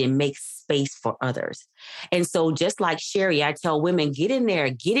that seat and make space for others. And so just like Sherry, I tell women, get in there,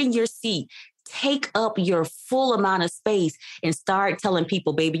 get in your seat, take up your full amount of space and start telling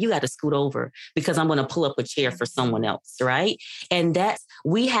people, baby, you got to scoot over because I'm going to pull up a chair for someone else, right? And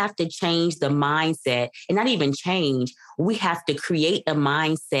we have to change the mindset and not even change. We have to create a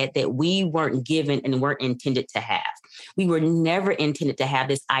mindset that we weren't given and weren't intended to have. We were never intended to have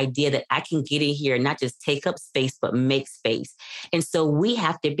this idea that I can get in here and not just take up space, but make space. And so we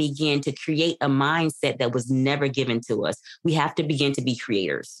have to begin to create a mindset that was never given to us. We have to begin to be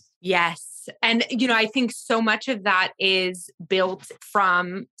creators. Yes. And, I think so much of that is built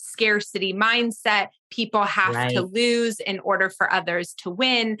from scarcity mindset. People have to lose in order for others to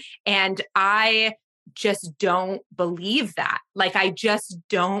win. And I just don't believe that. Like, I just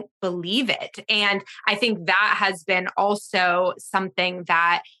don't believe it. And I think that has been also something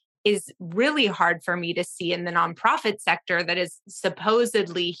that is really hard for me to see in the nonprofit sector that is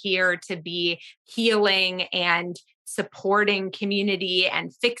supposedly here to be healing and supporting community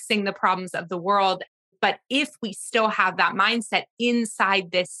and fixing the problems of the world. But if we still have that mindset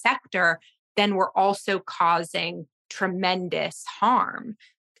inside this sector, then we're also causing tremendous harm.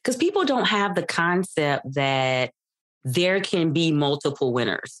 Because people don't have the concept that there can be multiple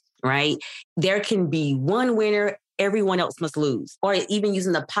winners, right? There can be one winner, everyone else must lose. Or even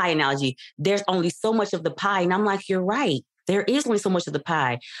using the pie analogy, there's only so much of the pie. And I'm like, you're right. There is only so much of the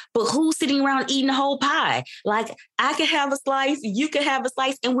pie, but who's sitting around eating the whole pie? Like, I can have a slice, you can have a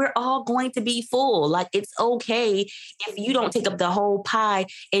slice, and we're all going to be full. Like, it's okay if you don't take up the whole pie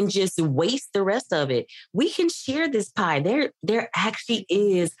and just waste the rest of it. We can share this pie. There actually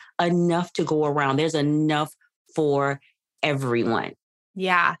is enough to go around. There's enough for everyone.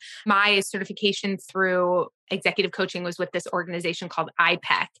 Yeah. My certification through executive coaching was with this organization called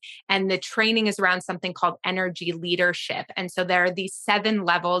IPEC. And the training is around something called energy leadership. And so there are these 7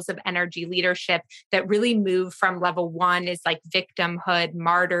 levels of energy leadership that really move from level 1 is like victimhood,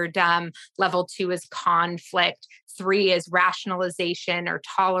 martyrdom. Level 2 is conflict. 3 is rationalization or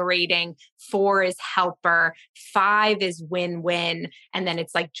tolerating. 4 is helper. 5 is win-win. And then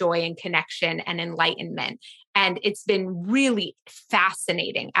it's like joy and connection and enlightenment. And it's been really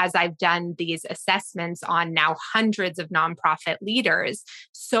fascinating as I've done these assessments on now hundreds of nonprofit leaders.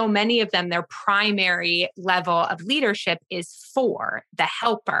 So many of them, their primary level of leadership is 4, the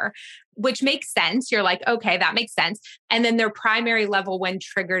helper. which makes sense. You're like, okay, that makes sense. And then their primary level when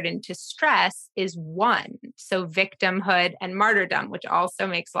triggered into stress is 1. So victimhood and martyrdom, which also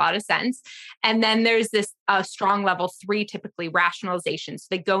makes a lot of sense. And then there's this strong level 3, typically rationalization. So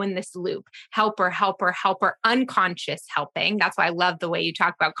they go in this loop, helper, helper, helper, unconscious helping. That's why I love the way you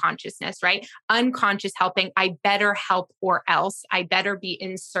talk about consciousness, right? Unconscious helping. I better help or else. I better be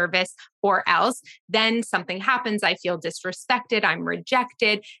in service or else. Then something happens. I feel disrespected. I'm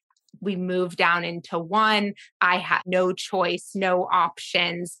rejected. We move down into 1. I had no choice, no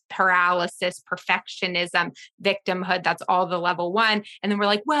options, paralysis, perfectionism, victimhood. That's all the level 1. And then we're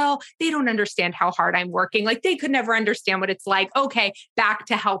like, well, they don't understand how hard I'm working. Like they could never understand what it's like. Okay, back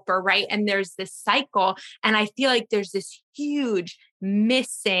to helper, right? And there's this cycle. And I feel like there's this huge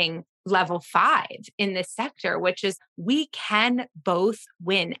missing level 5 in this sector, which is we can both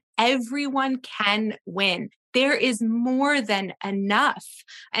win. Everyone can win. There is more than enough.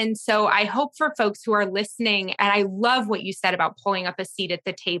 And so I hope for folks who are listening, and I love what you said about pulling up a seat at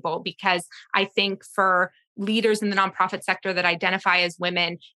the table, because I think for leaders in the nonprofit sector that identify as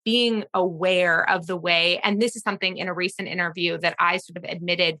women, being aware of the way, and this is something in a recent interview that I sort of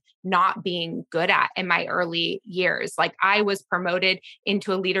admitted not being good at in my early years. Like I was promoted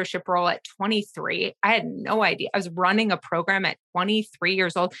into a leadership role at 23. I had no idea. I was running a program at 23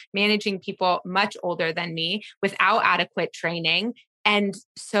 years old, managing people much older than me without adequate training. And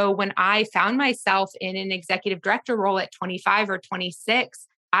so when I found myself in an executive director role at 25 or 26,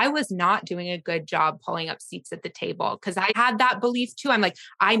 I was not doing a good job pulling up seats at the table because I had that belief too. I'm like,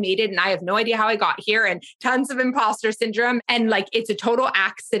 I made it and I have no idea how I got here and tons of imposter syndrome. And like, it's a total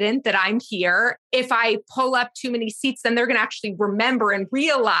accident that I'm here. If I pull up too many seats, then they're going to actually remember and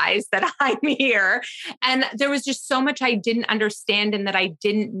realize that I'm here. And there was just so much I didn't understand and that I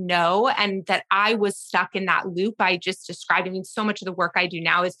didn't know, and that I was stuck in that loop I just described. I mean, so much of the work I do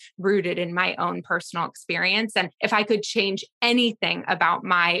now is rooted in my own personal experience. And if I could change anything about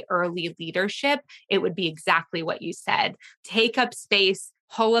my early leadership, it would be exactly what you said. Take up space,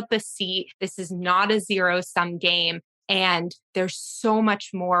 pull up a seat. This is not a zero-sum game. And there's so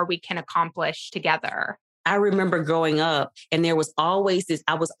much more we can accomplish together. I remember growing up and there was always this,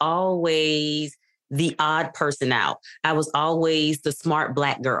 I was always the odd person out. I was always the smart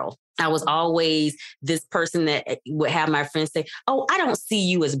Black girl. I was always this person that would have my friends say, oh, I don't see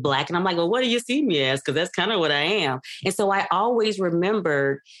you as Black. And I'm like, well, what do you see me as? Because that's kind of what I am. And so I always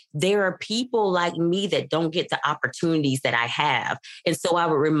remembered there are people like me that don't get the opportunities that I have. And so I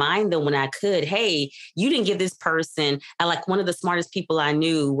would remind them when I could, hey, you didn't give this person, like one of the smartest people I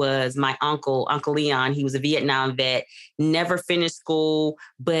knew was my uncle, Uncle Leon. He was a Vietnam vet, never finished school,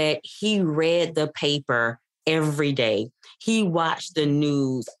 but he read the paper every day. He watched the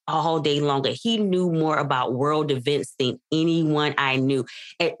news all day long. He knew more about world events than anyone I knew.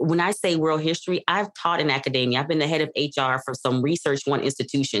 And when I say world history, I've taught in academia. I've been the head of HR for some research-one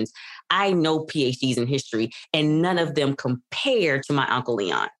institutions. I know PhDs in history, and none of them compare to my Uncle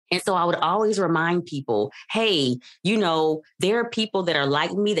Leon. And so I would always remind people, hey, you know, there are people that are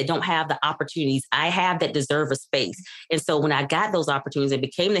like me that don't have the opportunities I have that deserve a space. And so when I got those opportunities and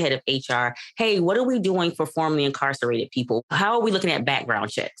became the head of HR, hey, what are we doing for formerly incarcerated people? How are we looking at background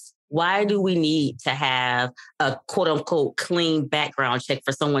checks? Why do we need to have a quote unquote clean background check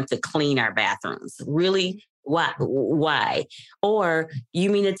for someone to clean our bathrooms? Really? Why? Or you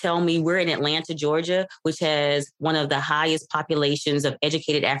mean to tell me we're in Atlanta, Georgia, which has one of the highest populations of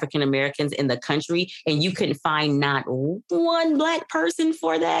educated African Americans in the country, and you couldn't find not one Black person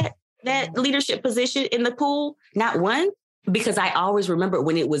for that leadership position in the pool? Not one? Because I always remember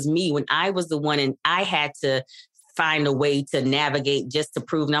when it was me, when I was the one and I had to find a way to navigate just to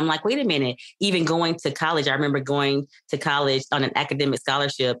prove. And I'm like, wait a minute, even going to college, I remember going to college on an academic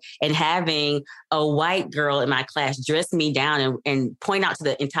scholarship and having a white girl in my class dress me down and point out to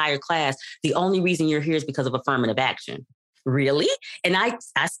the entire class, the only reason you're here is because of affirmative action. Really? And I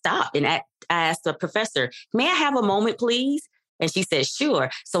stopped and I asked the professor, may I have a moment, please? And she said, sure.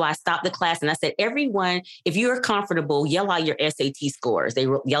 So I stopped the class and I said, everyone, if you're comfortable, yell out your SAT scores. They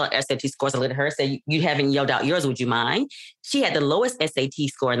yell out SAT scores. I looked at her and said, you haven't yelled out yours. Would you mind? She had the lowest SAT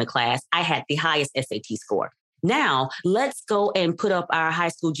score in the class. I had the highest SAT score. Now, let's go and put up our high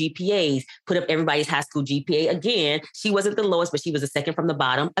school GPAs, put up everybody's high school GPA. Again, she wasn't the lowest, but she was the second from the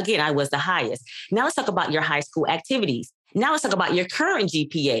bottom. Again, I was the highest. Now let's talk about your high school activities. Now let's talk about your current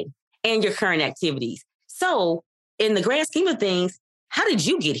GPA and your current activities. So in the grand scheme of things, how did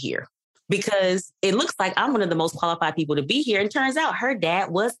you get here? because it looks like I'm one of the most qualified people to be here. And turns out her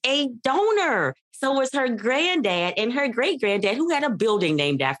dad was a donor. So was her granddad and her great granddad who had a building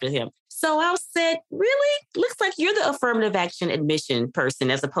named after him. So I said, really? Looks like you're the affirmative action admission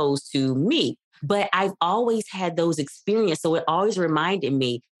person as opposed to me. But I've always had those experiences. So it always reminded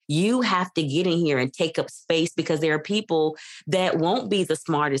me, you have to get in here and take up space, because there are people that won't be the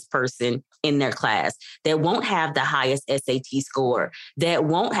smartest person in their class, that won't have the highest SAT score, that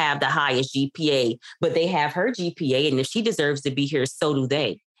won't have the highest GPA, but they have her GPA. And if she deserves to be here, so do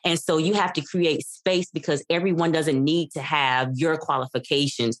they. And so you have to create space, because everyone doesn't need to have your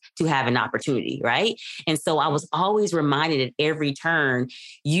qualifications to have an opportunity, right? And so I was always reminded at every turn,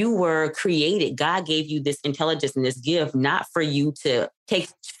 you were created. God gave you this intelligence and this gift, not for you to take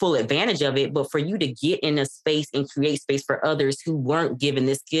full advantage of it, but for you to get in a space and create space for others who weren't given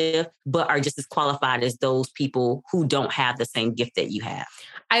this gift, but are just as qualified as those people who don't have the same gift that you have.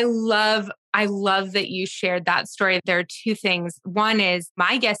 I love that you shared that story. There are two things. One is,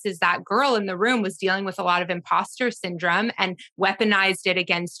 my guess is that girl in the room was dealing with a lot of imposter syndrome and weaponized it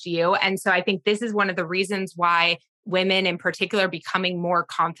against you. And so I think this is one of the reasons why women in particular becoming more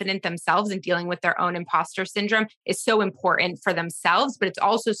confident themselves and dealing with their own imposter syndrome is so important for themselves, but it's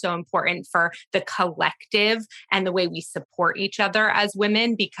also so important for the collective and the way we support each other as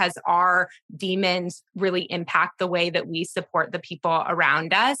women, because our demons really impact the way that we support the people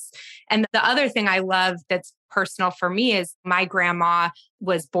around us. And the other thing I love that's personal for me is my grandma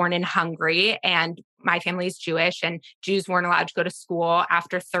was born in Hungary, and my family is Jewish, and Jews weren't allowed to go to school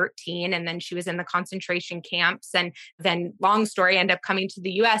after 13. And then she was in the concentration camps. And then, long story, ended up coming to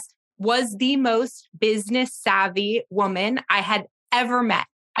the US, was the most business savvy woman I had ever met.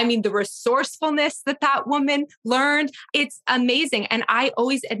 I mean, the resourcefulness that woman learned, it's amazing. And I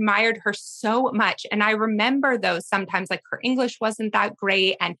always admired her so much. And I remember, though, sometimes like her English wasn't that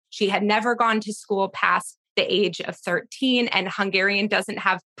great, and she had never gone to school past the age of 13, and Hungarian doesn't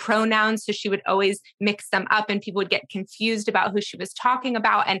have pronouns. So she would always mix them up, and people would get confused about who she was talking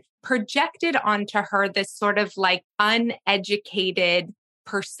about, and projected onto her this sort of like uneducated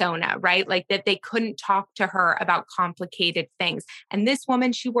persona, right? Like that they couldn't talk to her about complicated things. And this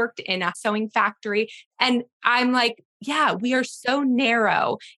woman, she worked in a sewing factory. And I'm like, yeah, we are so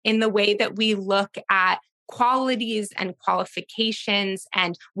narrow in the way that we look at qualities and qualifications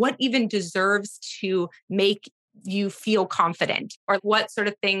and what even deserves to make you feel confident, or what sort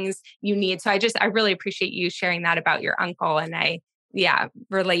of things you need. So I really appreciate you sharing that about your uncle. And I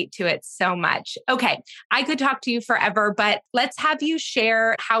relate to it so much. Okay, I could talk to you forever, but let's have you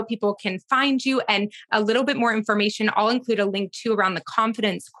share how people can find you and a little bit more information. I'll include a link too around the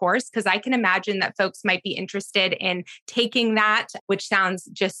confidence course, because I can imagine that folks might be interested in taking that, which sounds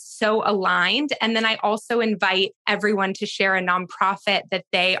just so aligned. And then I also invite everyone to share a nonprofit that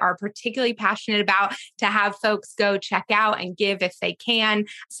they are particularly passionate about to have folks go check out and give if they can.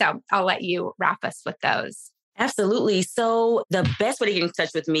 So I'll let you wrap us with those. Absolutely. So the best way to get in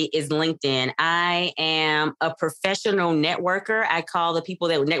touch with me is LinkedIn. I am a professional networker. I call the people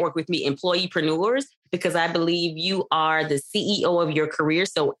that network with me employeepreneurs, because I believe you are the CEO of your career.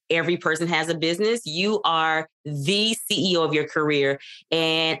 So every person has a business. You are the CEO of your career.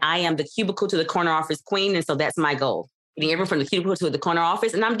 And I am the cubicle to the corner office queen. And so that's my goal. Getting everyone from the cubicle to the corner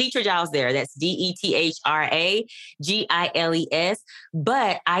office. And I'm Deetra Giles there. That's DeetraGiles.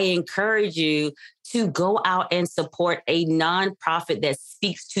 But I encourage you to go out and support a nonprofit that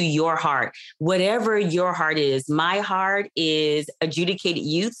speaks to your heart, whatever your heart is. My heart is Adjudicated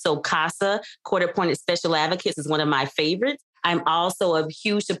Youth. So CASA, Court Appointed Special Advocates, is one of my favorites. I'm also a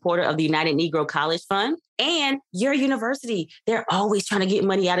huge supporter of the United Negro College Fund and your university. They're always trying to get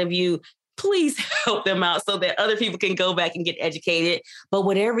money out of you. Please help them out so that other people can go back and get educated. But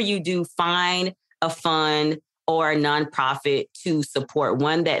whatever you do, find a fund or a nonprofit to support,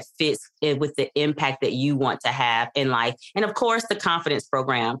 one that fits with the impact that you want to have in life. And of course, the confidence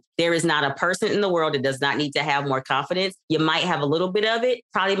program. There is not a person in the world that does not need to have more confidence. You might have a little bit of it,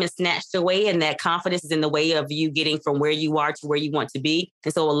 probably been snatched away, and that confidence is in the way of you getting from where you are to where you want to be.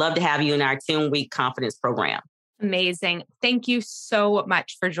 And so we'd love to have you in our 10-week confidence program. Amazing. Thank you so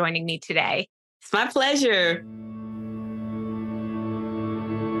much for joining me today. It's my pleasure.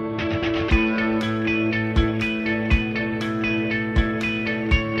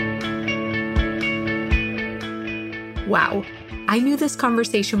 Wow. I knew this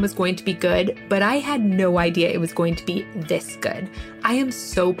conversation was going to be good, but I had no idea it was going to be this good. I am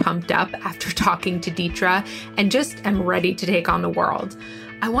so pumped up after talking to Deetra and just am ready to take on the world.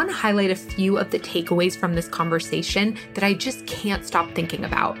 I want to highlight a few of the takeaways from this conversation that I just can't stop thinking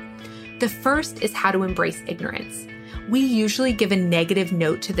about. The first is how to embrace ignorance. We usually give a negative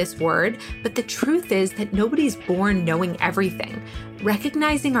note to this word, but the truth is that nobody's born knowing everything.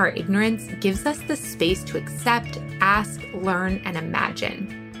 Recognizing our ignorance gives us the space to accept, ask, learn, and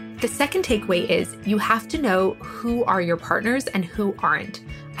imagine. The second takeaway is you have to know who are your partners and who aren't.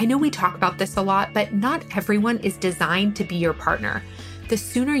 I know we talk about this a lot, but not everyone is designed to be your partner. The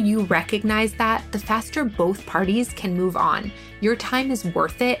sooner you recognize that, the faster both parties can move on. Your time is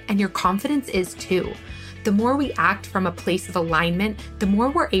worth it, and your confidence is too. The more we act from a place of alignment, the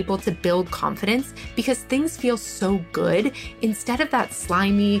more we're able to build confidence because things feel so good instead of that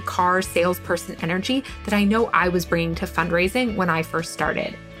slimy car salesperson energy that I know I was bringing to fundraising when I first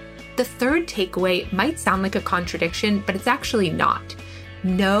started. The third takeaway might sound like a contradiction, but it's actually not.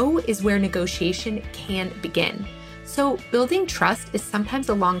 No is where negotiation can begin. So building trust is sometimes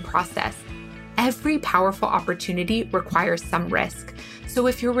a long process. Every powerful opportunity requires some risk. So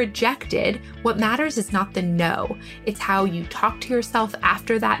if you're rejected, what matters is not the no. It's how you talk to yourself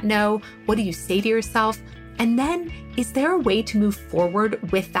after that no. What do you say to yourself? And then, is there a way to move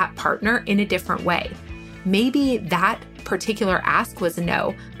forward with that partner in a different way? Maybe that particular ask was a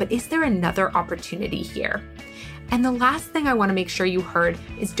no, but is there another opportunity here? And the last thing I want to make sure you heard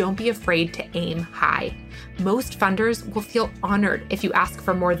is don't be afraid to aim high. Most funders will feel honored if you ask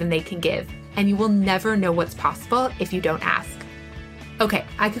for more than they can give, and you will never know what's possible if you don't ask. Okay,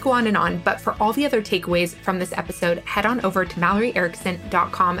 I could go on, but for all the other takeaways from this episode, head on over to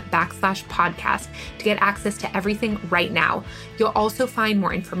MalloryErickson.com/podcast to get access to everything right now. You'll also find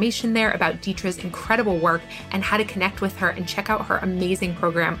more information there about Deetra's incredible work and how to connect with her and check out her amazing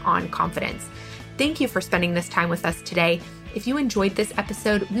program on confidence. Thank you for spending this time with us today. If you enjoyed this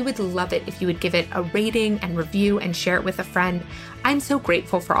episode, we would love it if you would give it a rating and review and share it with a friend. I'm so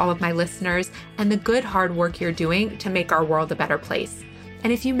grateful for all of my listeners and the good hard work you're doing to make our world a better place.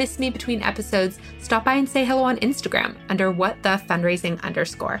 And if you miss me between episodes, stop by and say hello on Instagram under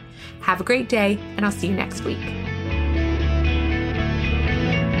 @whatthefundraising_. Have a great day, and I'll see you next week.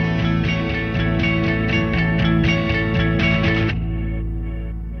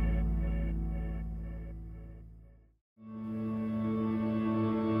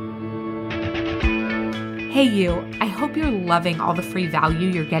 Hey you, I hope you're loving all the free value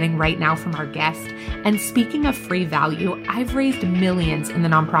you're getting right now from our guest. And speaking of free value, I've raised millions in the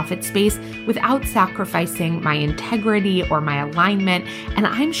nonprofit space without sacrificing my integrity or my alignment, and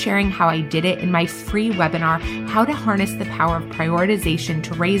I'm sharing how I did it in my free webinar, How to Harness the Power of Prioritization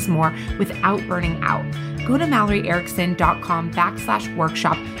to Raise More Without Burning Out. Go to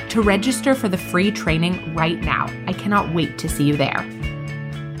MalloryErickson.com/workshop to register for the free training right now. I cannot wait to see you there.